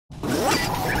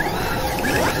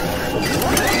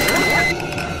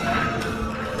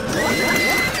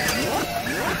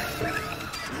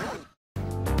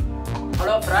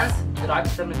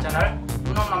isMeant channel.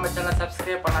 இன்னும் நம்ம சேனலை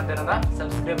சப்ஸ்கிரைப் பண்ணாதீங்கன்னா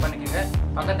சப்ஸ்கிரைப் பண்ணிக்கங்க.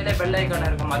 பக்கத்திலே பெல் ஐகான்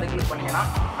இருக்கும். அதை கிளிக் பண்ணீங்கன்னா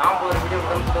நான் ஒரு வீடியோ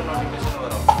உடனுக்குடன் நோட்டிஃபிகேஷன்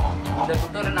வரும். இந்த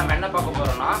டுட்டோரியல் நம்ம என்ன பார்க்க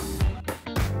போறோம்னா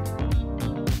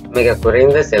மிக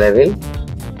குறைந்த செலவில்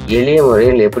எளிய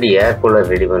முறையில் எப்படி ஏர் கூலர்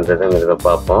ரெடி பண்றதுங்கிறத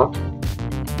பார்ப்போம்.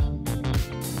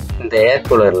 இந்த ஏர்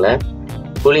கூலர்ல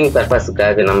கூலிங்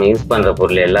பர்பஸ்க்காக நம்ம யூஸ் பண்ற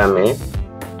பொருள் எல்லாமே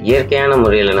இயற்கையான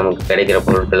முறையில் நமக்கு கிடைக்கிற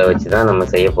பொருட்களை வச்சு தான் நம்ம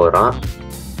செய்ய போறோம்.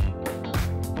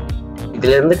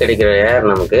 இதுல இருந்து கிடைக்கிற ஏர்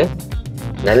நமக்கு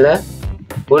நல்ல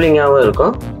கூலிங்காகவும்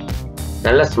இருக்கும்,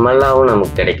 நல்ல ஸ்மெல்லாகவும்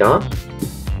நமக்கு கிடைக்கும்.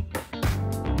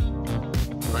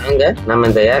 வாங்க நம்ம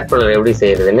இந்த ஏர் கூலர் எப்படி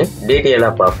செய்யறதுன்னு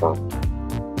டீட்டெயிலாக பார்ப்போம்.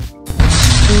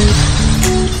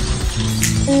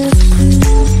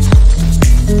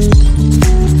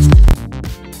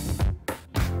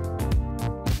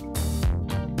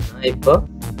 இப்போ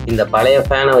இந்த பழைய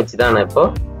ஃபேனை வச்சு தான் நான் இப்போ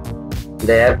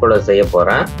இந்த ஏர் கூலர் செய்ய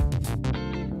போறேன்.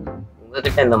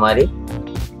 உங்ககிட்ட இந்த மாதிரி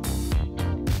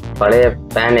பழைய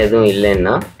ஃபேன் எதுவும்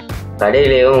இல்லைன்னா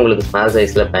கடையிலேயும் உங்களுக்கு ஸ்மால்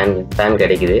சைஸ்ல ஃபேன்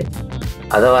கிடைக்குது,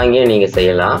 அதை வாங்கியே நீங்க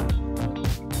செய்யலாம்.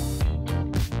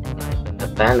 இந்த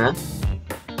ஃபேனை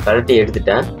கழட்டி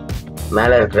எடுத்துட்டேன்,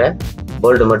 மேலே இருக்கிற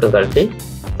போல்ட் மட்டும் கழட்டி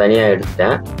தனியாக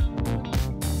எடுத்துட்டேன்.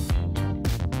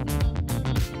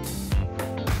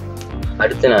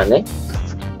 அடுத்து நான்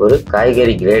ஒரு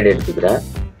காய்கறி கிரேட் எடுத்துக்கிறேன்.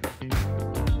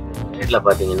 கிரேடில்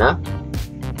பார்த்தீங்கன்னா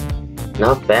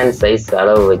நான் ஃபேன் சைஸ்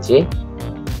அளவு வச்சு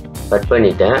கட்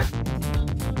பண்ணிட்டேன்.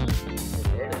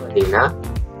 கிரேடு பார்த்தீங்கன்னா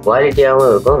குவாலிட்டியாகவும்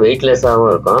இருக்கும், வெயிட்லெஸ்ஸாகவும்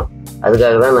இருக்கும்.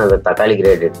 அதுக்காக தான் நான் அந்த தக்காளி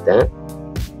கிரேட் எடுத்தேன்.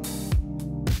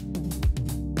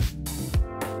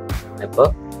 இப்போ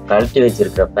கழட்டி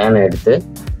வச்சிருக்கிற ஃபேனை எடுத்து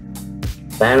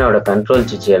ஃபேனோட கண்ட்ரோல்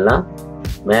சுவிட்ச் எல்லாம்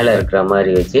மேலே இருக்கிற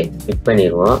மாதிரி வச்சு ஃபிட்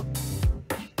பண்ணிடுவோம்.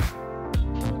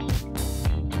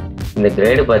 இந்த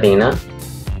கிரேடு பார்த்தீங்கன்னா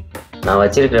நான்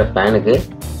வச்சிருக்கிற ஃபேனுக்கு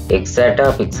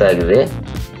எக்ஸாக்டாக ஃபிக்ஸ் ஆகுது,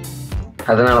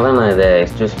 அதனால தான் நான் இதை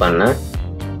சூஸ் பண்ணேன்.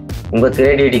 உங்கள்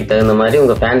கிரியேட்டிவிட்டிக்கு தகுந்த மாதிரி,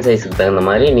 உங்கள் ஃபேன் சைஸுக்கு தகுந்த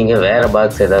மாதிரி நீங்கள் வேறு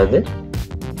பாக்ஸ் ஏதாவது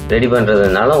ரெடி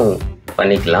பண்ணுறதுனாலும்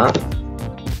பண்ணிக்கலாம்.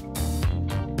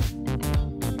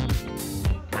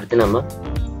 அடுத்து நம்ம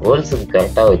ஹோல்ஸுக்கு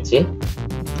கரெக்டாக வச்சு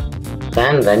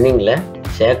ஃபேன் ரன்னிங்கில்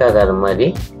ஷேக் ஆகாத மாதிரி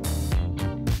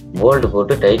போல்ட்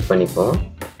போட்டு டைட் பண்ணிப்போம்.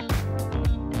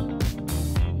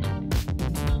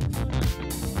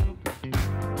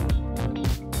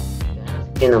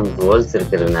 நமக்கு ஹோல்ஸ்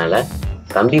இருக்கிறதுனால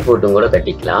கம்பி போட்டும் கூட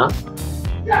கட்டிக்கலாம்,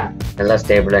 நல்லா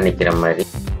ஸ்டேபிளா நிக்கிற மாதிரி.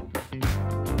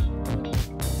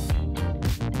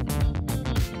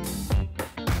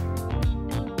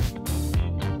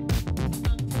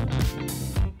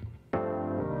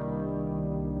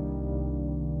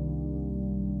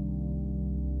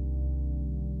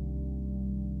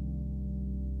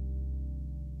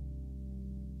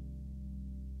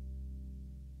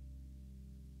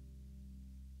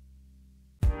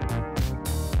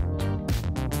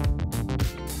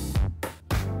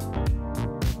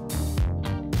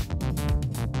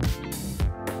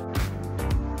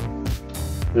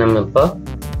 நம்ம இப்போ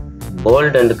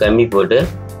போல்ட் அண்ட் கம்பி போட்டு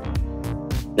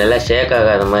நல்லா ஷேக்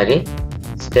ஆகாத மாதிரி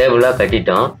ஸ்டேபிளாக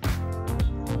கட்டிட்டோம்.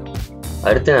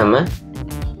 அடுத்து நம்ம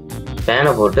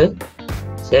ஃபேனை போட்டு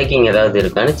ஷேக்கிங் ஏதாவது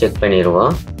இருக்கான்னு செக்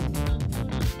பண்ணிடுவோம்.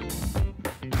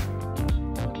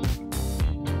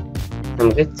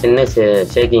 நமக்கு சின்ன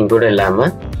ஷேக்கிங் கூட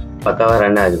இல்லாமல் பக்காவாக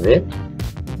ரன் ஆகுது,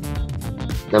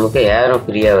 நமக்கு ஏரும்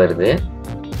ஃப்ரீயாக வருது.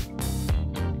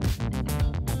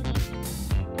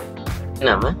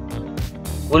 நாம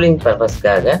கூலிங்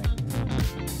பர்பஸ்க்காக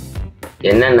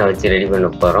என்னென்ன வச்சு ரெடி பண்ண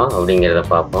போறோம் அப்படிங்கிறத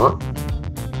பார்ப்போம்.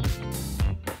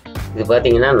 இது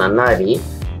பார்த்தீங்கன்னா நன்னாரி,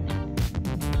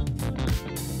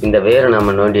 இந்த வேரை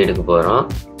நம்ம நோண்டி எடுக்க போறோம்.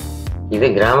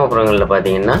 இது கிராமப்புறங்களில்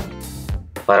பார்த்தீங்கன்னா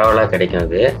பரவலாக கிடைக்கும்,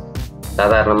 இது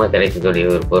சாதாரணமாக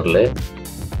கிடைக்கக்கூடிய ஒரு பொருள்.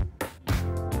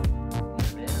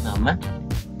 நாம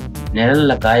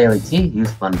நிழல்ல காய வச்சு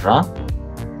யூஸ் பண்றோம்.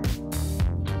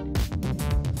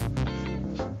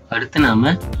 அடுத்து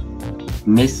நாம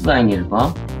மெஸ்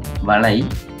வாங்கியிருக்கோம், வலை.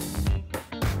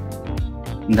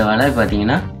 இந்த வலை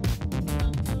பார்த்தீங்கன்னா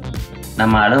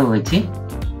நம்ம அளவு வச்சு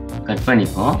கட்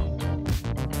பண்ணிப்போம்.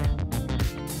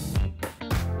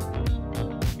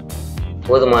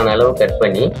 போதுமான அளவு கட்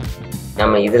பண்ணி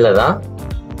நம்ம இதில் தான்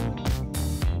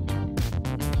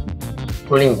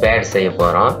கூலிங் பேட் செய்ய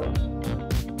போகிறோம்.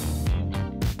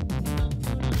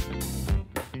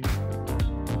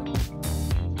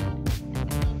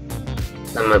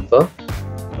 நம்ம இப்போ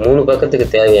 3 பக்கத்துக்கு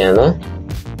தேவையான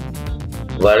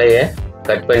வலையை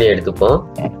கட் பண்ணி எடுத்துப்போம்.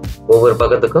 ஒவ்வொரு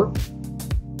பக்கத்துக்கும்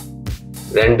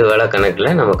 2 வலை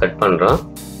கணக்கில் நம்ம கட் பண்ணுறோம்.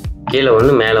 கீழே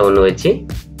ஒன்று மேலே ஒன்று வச்சு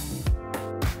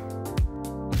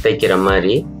தைக்கிற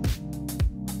மாதிரி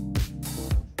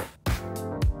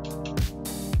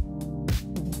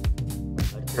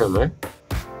நம்ம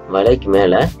வலைக்கு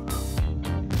மேலே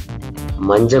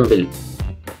மஞ்சம்பில்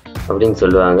அப்படின்னு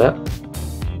சொல்லுவாங்க,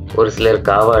 ஒரு சிலர்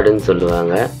காவாடுன்னு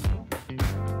சொல்லுவாங்க,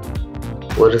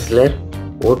 ஒரு சிலர்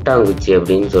ஊட்டாங்குச்சி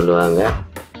அப்படின்னு சொல்லுவாங்க.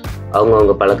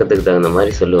 அவங்கவுங்க பழக்கத்துக்கு தகுந்த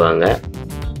மாதிரி சொல்லுவாங்க.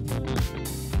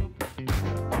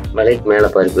 வலைக்கு மேலே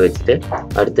பருப்பி வச்சுட்டு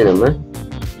அடுத்து நம்ம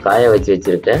காய வச்சு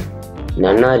வச்சுருக்க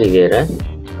நன்னாரி வேரை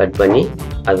கட் பண்ணி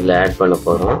அதில் ஆட் பண்ண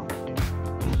போகிறோம்.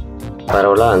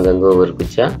 பரவலாக அங்கங்கே ஒரு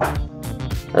குச்சா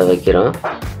அதை வைக்கிறோம்.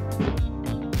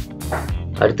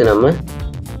 அடுத்து நம்ம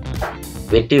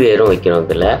வெட்டி வேரும் வைக்கிறோம்.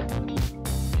 இதில்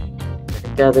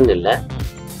கிடைக்காதுன்னு இல்லை,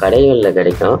 கடைகளில்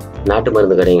கிடைக்கும், நாட்டு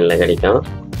மருந்து கடைகளில் கிடைக்கும்.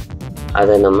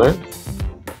 அதை நம்ம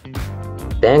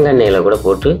தேங்காய் எண்ணெயில் கூட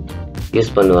போட்டு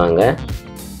யூஸ் பண்ணுவாங்க.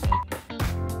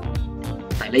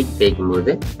 தலைக்கு தேய்க்கும்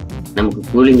போது நமக்கு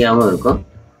கூலிங்காகவும் இருக்கும்,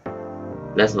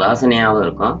 ப்ளஸ் வாசனையாகவும்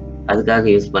இருக்கும். அதுக்காக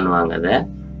யூஸ் பண்ணுவாங்க. அதை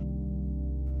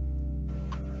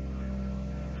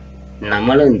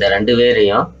நம்மளும் இந்த 2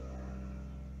 வேரையும்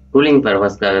கூலிங்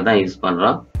பர்பஸ்க்காக தான் யூஸ்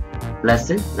பண்ணுறோம்.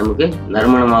 ப்ளஸ் நமக்கு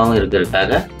நறுமணமாகவும்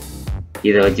இருக்கிறதுக்காக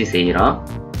இதை வச்சு செய்கிறோம்.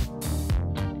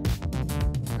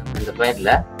 இந்த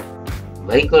பயிரில்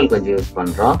வைக்கோல் கொஞ்சம் யூஸ்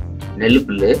பண்ணுறோம், நெல்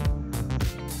புல்.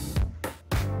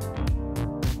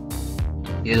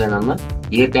 இதில் நம்ம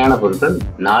இயற்கையான பொருட்கள்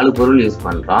 4 பொருள் யூஸ்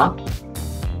பண்ணுறோம்.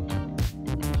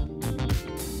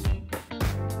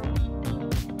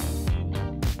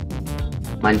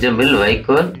 மஞ்சம்பில்,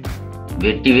 வைக்கோல்,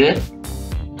 வெட்டிவேர்,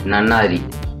 நன்னாரி,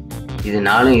 இது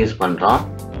 4 யூஸ் பண்ணுறோம்.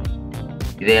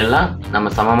 இதையெல்லாம்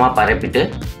நம்ம சமமாக பரப்பிட்டு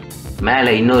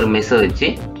மேலே இன்னொரு மெஸ்ஸை வச்சு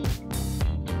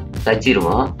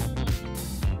தச்சிருவோம்.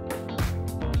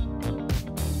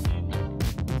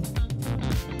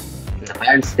 இந்த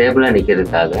பேட் ஸ்டேபிளாக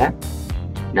நிற்கிறதுக்காக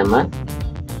நம்ம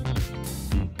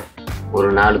ஒரு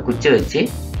 4 குச்சை வச்சு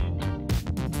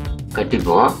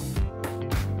கட்டிப்போம்.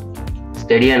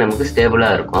 ஸ்டெடியாக நமக்கு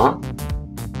ஸ்டேபிளாக இருக்கும்.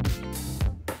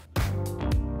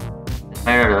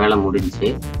 பேடோட வேலை முடிஞ்சு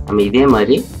நம்ம இதே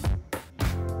மாதிரி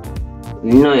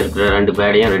இன்னும் இருக்கிற 2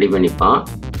 பேடையும் ரெடி பண்ணிப்போம்.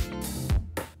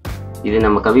 இது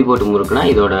நம்ம கவி போட்டு முறுக்குனா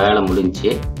இதோட வேலை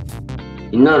முடிஞ்சு.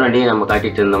 இன்னும் 2ஐயும் நம்ம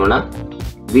காட்டிட்டு இருந்தோம்னா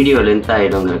வீடியோ லென்த்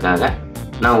ஆகிடுங்கிறதுக்காக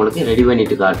நான் உங்களுக்கு ரெடி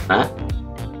பண்ணிட்டு காட்டுறேன்.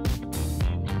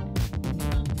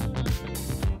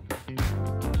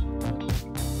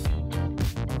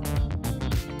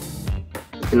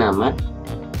 நாம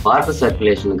வாட்டர்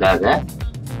சர்க்குலேஷனுக்காக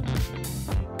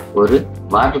ஒரு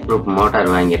வாட்டர் ப்ரூஃப் மோட்டார்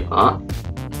வாங்கியிருக்கோம்.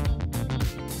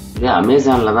 இது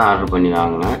அமேசானில் தான் ஆர்டர் பண்ணி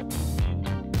வாங்கினேன்.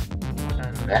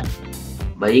 மோட்டாரோட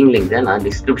பையிங் லிங்கை நான்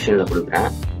டிஸ்கிரிப்ஷனில் கொடுக்குறேன்,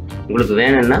 உங்களுக்கு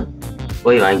வேணும்னா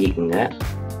போய் வாங்கிக்கோங்க.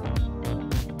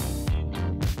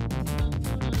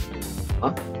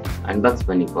 அன்பாக்ஸ்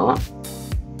பண்ணிப்போம்.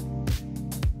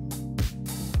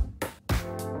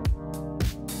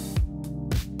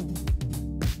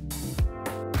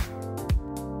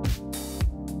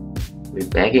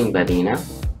 பேக்கிங் பார்த்தீங்கன்னா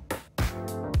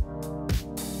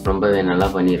ரொம்பவே நல்லா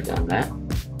பண்ணியிருக்காங்க.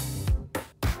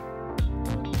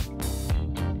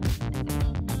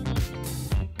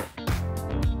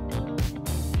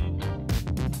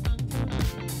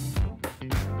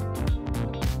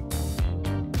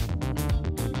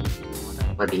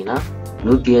 பார்த்தீங்கன்னா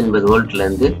 180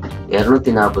 வோல்ட்லேருந்து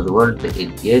 240 வோல்ட்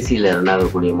ஏசியில் ரன்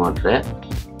ஆகக்கூடிய மோட்டரு.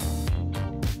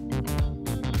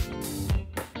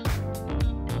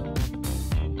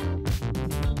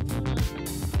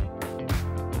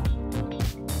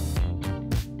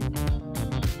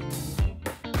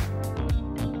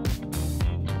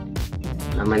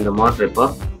 நம்ம இந்த மோட்டர் இப்போ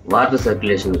வாட்டர்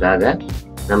சர்க்குலேஷனுக்காக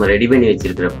நம்ம ரெடி பண்ணி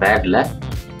வச்சிருக்கிற பேட்ல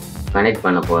கனெக்ட்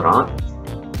பண்ண போறோம்.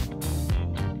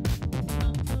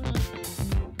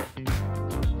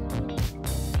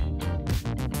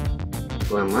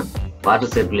 நம்ம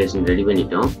வாட்டர் சர்க்குலேஷன் ரெடி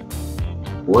பண்ணிட்டோம்.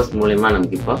 ஓஸ் மூலமா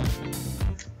நமக்கு இப்போ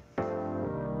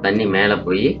தண்ணி மேலே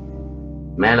போய்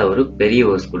மேலே ஒரு பெரிய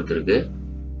ஓஸ் கொடுத்துருக்கு.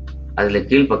 அதில்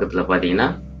கீழ்பக்கத்தில் பார்த்தீங்கன்னா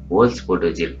ஹோல்ஸ் போட்டு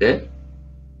வச்சிருக்கு.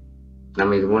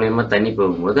 நம்ம இது மூலயமா தண்ணி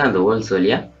போகும்போது அந்த ஹோல்ஸ்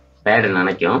வழியா பேடை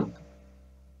நனைக்கும்.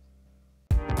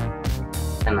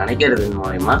 நனைக்கிறது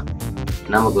மூலயமா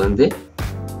நமக்கு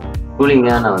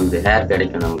கூலிங்கான ஹேர்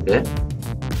கிடைக்கும். நமக்கு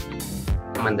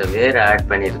நம்ம இந்த வேரை ஆட்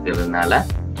பண்ணியிருக்கிறதுனால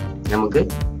நமக்கு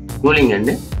கூலிங்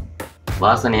அண்டு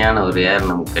வாசனையான ஒரு ஏர்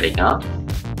நமக்கு கிடைக்கும்.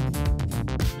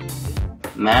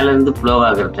 மேலேருந்து ஃப்ளோ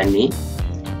ஆகிற தண்ணி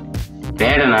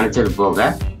பேடை நனைச்சது போக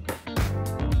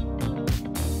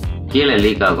கீழே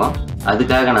லீக் ஆகும்.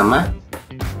 அதுக்காக நம்ம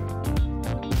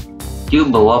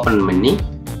டியூப்பை ஓப்பன் பண்ணி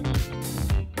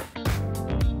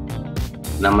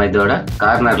நம்ம இதோட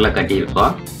கார்னரில்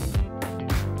கட்டியிருக்கோம்.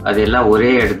 அதெல்லாம் ஒரே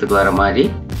இடத்துக்கு வர மாதிரி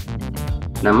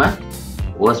நம்ம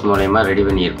ஓஸ் மூலயமா ரெடி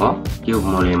பண்ணியிருக்கோம். டியூப்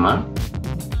மூலயமா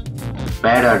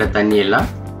பேடோட தண்ணி எல்லாம்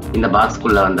இந்த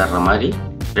பாக்ஸ்க்குள்ள வந்துடுற மாதிரி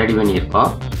ரெடி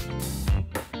பண்ணியிருக்கோம்.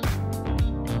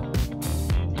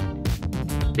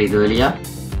 இது வழியா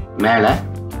மேல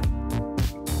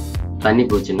தண்ணி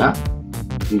போச்சுன்னா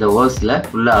இந்த ஹோஸ்ல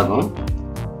ஃபுல்லாகும்.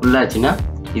 ஃபுல்லாச்சுன்னா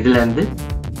இதுல இருந்து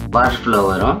வாட்டர் ஃப்ளோ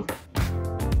வரும்.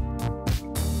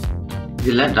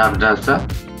 இதுல டிராப்ஸா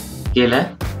கீழே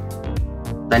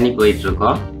தண்ணி போயிட்டு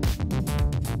இருக்கோம்.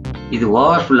 இது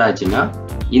ஓவர் ஃபுல் ஆச்சுன்னா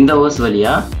இந்த ஹோஸ்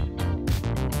வழியா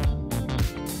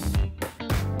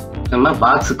நம்ம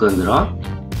பாக்ஸுக்கு வந்துடும்.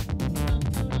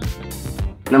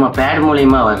 நம்ம பேட்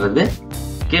மூலயமா வர்றது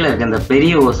கீழே இருக்க இந்த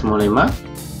பெரிய ஹோஸ் மூலயமா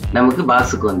நமக்கு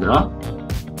பாக்ஸுக்கு வந்துடும்.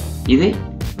 இது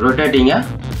ரொட்டேட்டிங்கா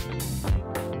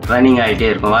ரன்னிங் ஆகிட்டே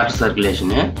இருக்கும் வாட்டர்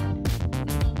சர்க்குலேஷனு.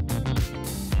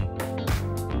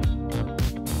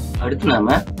 அடுத்து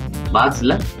நாம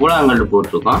பாக்ஸில் கூழாங்கல்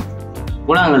போட்டிருக்கோம்.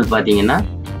 கூழாங்கல் பார்த்தீங்கன்னா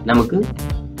நமக்கு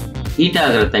ஹீட்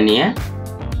ஆகிற தண்ணியை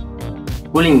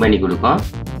கூலிங் பண்ணி கொடுக்கும்.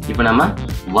 இப்போ நம்ம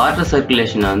வாட்டர்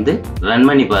சர்க்குலேஷனை வந்து ரன்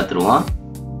பண்ணி பார்த்துருவோம்.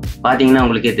 பார்த்தீங்கன்னா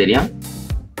உங்களுக்கே தெரியும்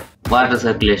வாட்டர்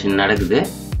சர்க்குலேஷன் நடக்குது.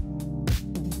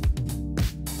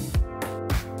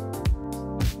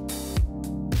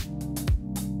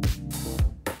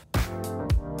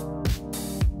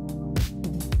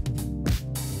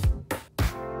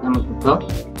 நமக்கு இப்போ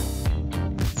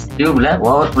டியூப்ல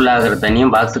ஓவர் ஃபுல் ஆகிற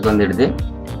தண்ணியும் பாக்ஸுக்கு வந்துடுது.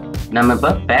 நம்ம இப்போ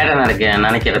பேடை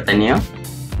நினைக்கிற தண்ணியும்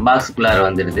பாக்ஸுக்குள்ளார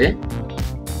வந்துடுது.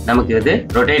 நமக்கு இது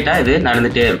ரொட்டேட்டா இது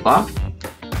நடந்துட்டே இருக்கும்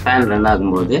ஃபேன் ரன்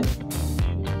ஆகும்போது.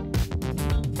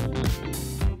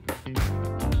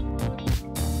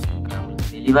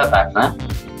 தெளிவாக காட்டுறேன்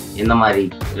எந்த மாதிரி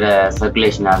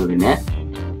சர்க்குலேஷன் ஆகுதுன்னு.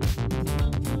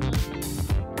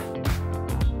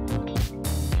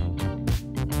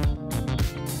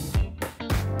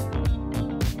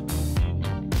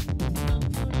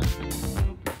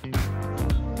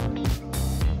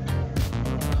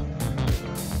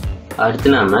 அடுத்து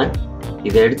நாம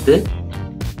இதை எடுத்து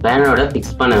ஃபேனோட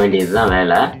ஃபிக்ஸ் பண்ண வேண்டியதுதான்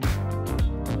வேலை.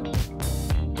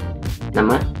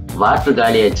 நம்ம வாட்டர்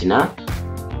காலி ஆச்சுன்னா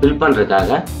ஃபில்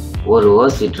பண்ணுறதுக்காக ஒரு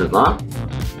ஹோஸ் விட்டுருக்கோம்.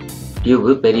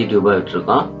 டியூபு பெரிய டியூபாக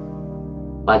விட்டுருக்கோம்.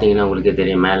 பார்த்தீங்கன்னா உங்களுக்கு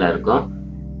தெரியும் மேலே இருக்கும்.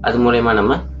 அது மூலயமா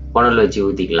நம்ம குணல் வச்சு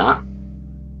ஊற்றிக்கலாம்.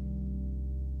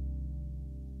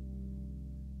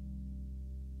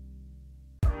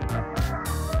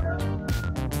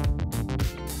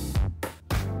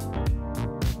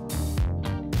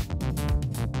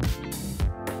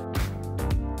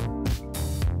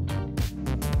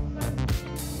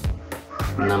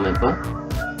 நம்ம இப்போ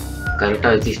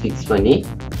கரெக்டாக வச்சு ஃபிக்ஸ் பண்ணி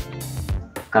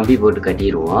கம்பி போட்டு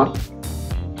கட்டிடுவோம்.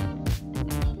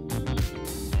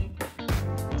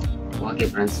 ஓகே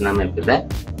ஃப்ரெண்ட்ஸ், நம்ம இப்போ இதை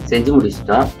செஞ்சு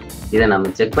முடிச்சிட்டோம். இதை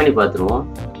நம்ம செக் பண்ணி பார்த்துருவோம்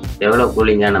எவ்வளோ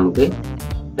கூலிங்காக நமக்கு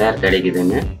ஏர்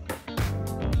கிடைக்குதுன்னு.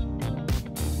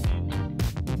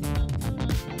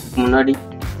 முன்னாடி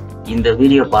இந்த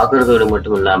வீடியோ பார்க்குறதோடு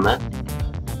மட்டும் இல்லாமல்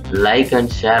லைக்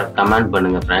அண்ட் ஷேர் கமெண்ட்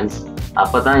பண்ணுங்கள் ஃப்ரெண்ட்ஸ்.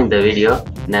 அப்போ தான் இந்த வீடியோ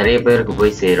நிறைய பேருக்கு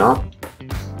போய் சேரும்.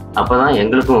 அப்போ தான்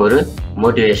எங்களுக்கும் ஒரு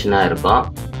மோட்டிவேஷனாக இருக்கும்.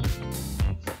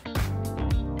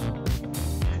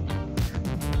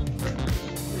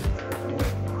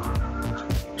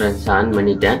 ஃப்ரெண்ட்ஸ் ஆன்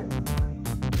பண்ணிட்டேன்.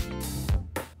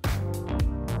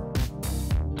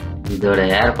 இதோட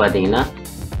ஏர் பார்த்தீங்கன்னா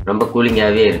ரொம்ப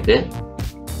கூலிங்காகவே இருக்கு.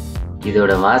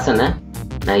 இதோட வாசனை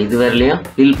நான் இதுவரையிலையும்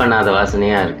ஃபீல் பண்ணாத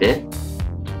வாசனையாக இருக்கு.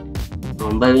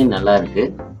 ரொம்பவே நல்லா இருக்கு.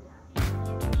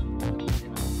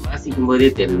 வாசிக்கும் போதே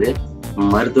தெரியுது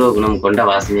மருத்துவ குணம் கொண்ட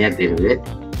வாசனையா தெரியுது.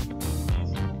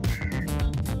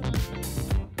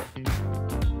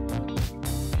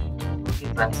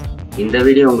 இந்த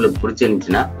வீடியோ உங்களுக்கு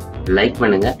பிடிச்சிருந்துச்சுன்னா லைக்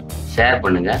பண்ணுங்க, ஷேர்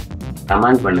பண்ணுங்க,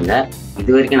 கமெண்ட் பண்ணுங்க.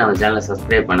 இது வரைக்கும் நம்ம சேனலை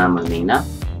சப்ஸ்கிரைப் பண்ணாம இருந்தீங்கன்னா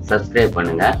சப்ஸ்கிரைப்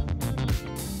பண்ணுங்க.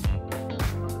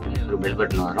 ஒரு பெல்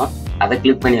பட்டன் வரும், அதை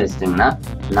கிளிக் பண்ணி வச்சிட்டீங்கன்னா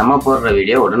நம்ம போடுற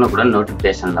வீடியோ உடனுக்குடன்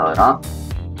நோட்டிபிகேஷன்ல வரும்.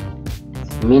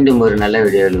 மீண்டும் ஒரு நல்ல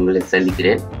வீடியோவில் உங்களை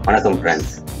சந்திக்கிறேன். வணக்கம்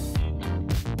friends.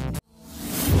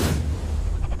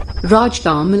 Raj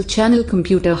Tamil channel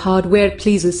computer hardware,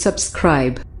 please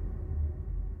subscribe.